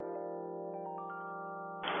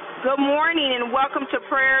Good morning and welcome to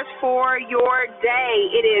Prayers for Your Day.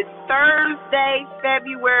 It is Thursday,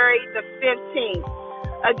 February the 15th.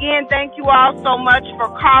 Again, thank you all so much for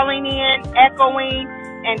calling in, echoing,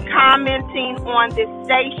 and commenting on this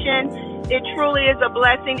station. It truly is a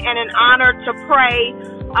blessing and an honor to pray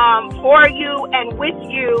for you and with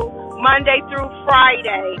you Monday through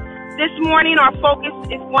Friday. This morning, our focus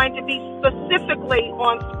is going to be specifically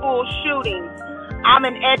on school shootings. I'm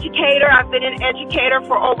an educator. I've been an educator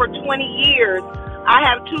for over 20 years. I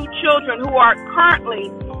have 2 children who are currently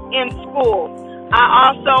in school.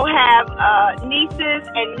 I also have nieces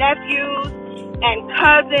and nephews and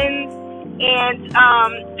cousins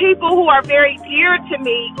and people who are very dear to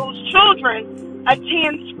me whose children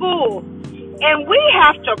attend school. And we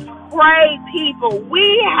have to pray, people.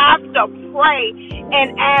 We have to pray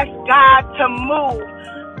and ask God to move.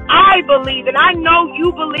 I believe, and I know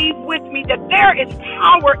you believe with me, that there is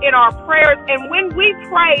power in our prayers. And when we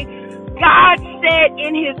pray, God said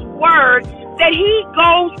in His Word that He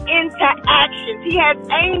goes into actions. He has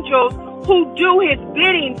angels who do His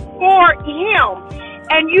bidding for Him.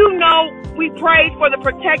 And you know, we prayed for the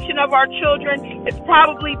protection of our children. It's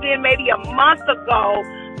probably been maybe a month ago.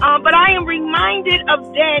 But I am reminded of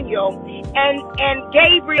Daniel and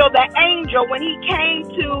Gabriel, the angel, when he came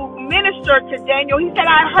to minister to Daniel. He said,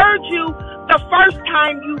 I heard you the first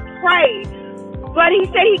time you prayed. But he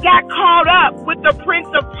said he got caught up with the prince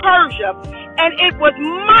of Persia. And it was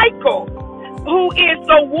Michael, who is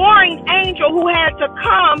the warring angel, who had to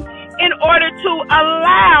come in order to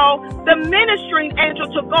allow the ministering angel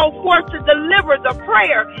to go forth to deliver the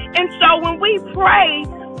prayer. And so when we pray,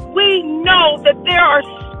 we know that there are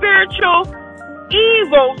spiritual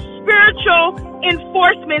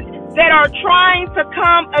enforcements that are trying to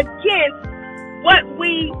come against what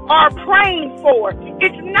we are praying for.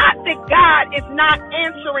 It's not that God is not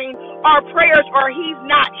answering our prayers or He's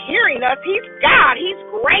not hearing us. He's God. He's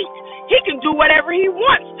great. He can do whatever He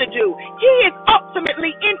wants to do. He is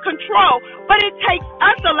ultimately in control. But it takes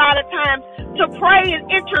us a lot of times to pray and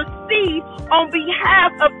intercede on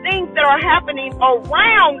behalf of things that are happening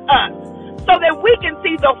around us, so that we can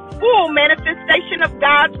see the full manifestation of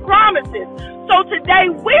God's promises. So today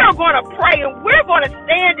we are going to pray and we're going to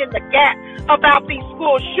stand in the gap about these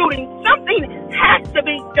school shootings. Something has to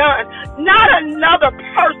be done. Not another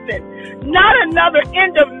person, not another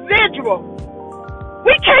individual.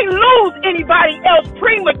 We can't lose anybody else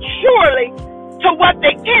prematurely to what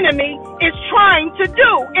the enemy is trying to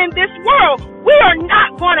do in this world. We are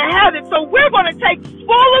not going to have it. So we're going to take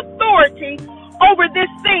full authority over this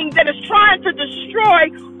thing that is trying to destroy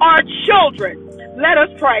our children. Let us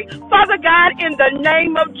pray. Father God, in the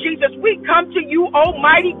name of Jesus, we come to you,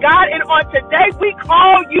 Almighty God, and on today we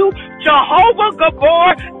call you Jehovah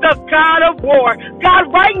Gabor, the God of war. God,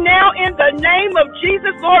 right now, in the name of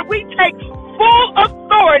Jesus, Lord, we take full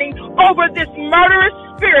authority over this murderous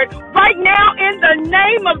spirit. Right now, in the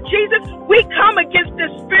name of Jesus, we come against the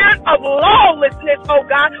spirit of lawlessness, oh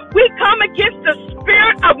God. We come against the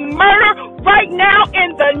spirit of murder right now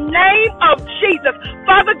in the name of Jesus.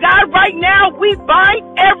 Father God, right now, we bind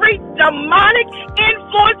every demonic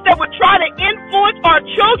influence that would try to influence our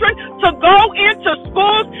children to go into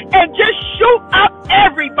schools and just shoot up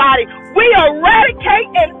everybody. We eradicate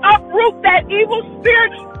and uproot that evil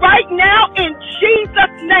spirit right now in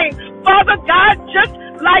Jesus' name. Father God, just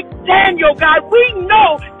like Daniel, God, we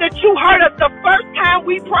know that you heard us the first time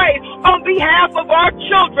we prayed on behalf of our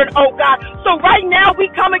children, oh God. So right now we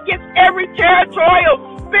come against every territorial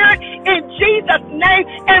spirit in Jesus' name,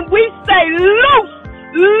 and we say,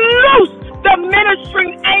 loose the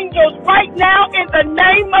ministering angels right now in the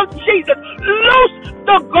name of Jesus. Loose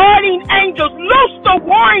the guardian angels, loose the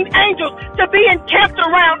warring angels to be encamped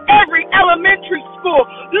around every elementary school.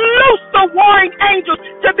 Loose the warring angels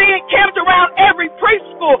to be encamped around every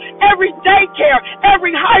preschool, every daycare,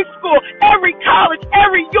 every high school, every college,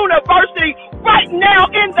 every university. Right now,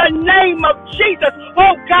 in the name of Jesus,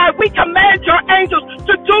 oh God, we command your angels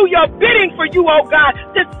to do your bidding for you, oh God,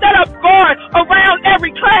 to set up guard around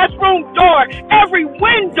every classroom door, every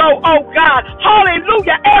window, oh God,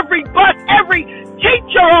 hallelujah, every bus, every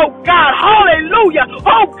teacher, oh God, hallelujah,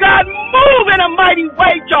 oh God, move in a mighty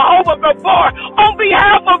way, Jehovah Gabor, on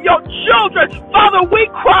behalf of your children. Father, we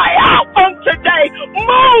cry out on today,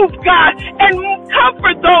 move, God, and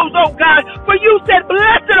comfort those, oh God, for you said,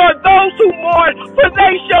 blessed are those who mourn, for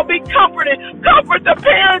they shall be comforted. Comfort the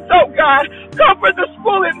parents, oh God, comfort the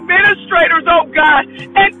school administrators, oh God,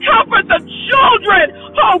 and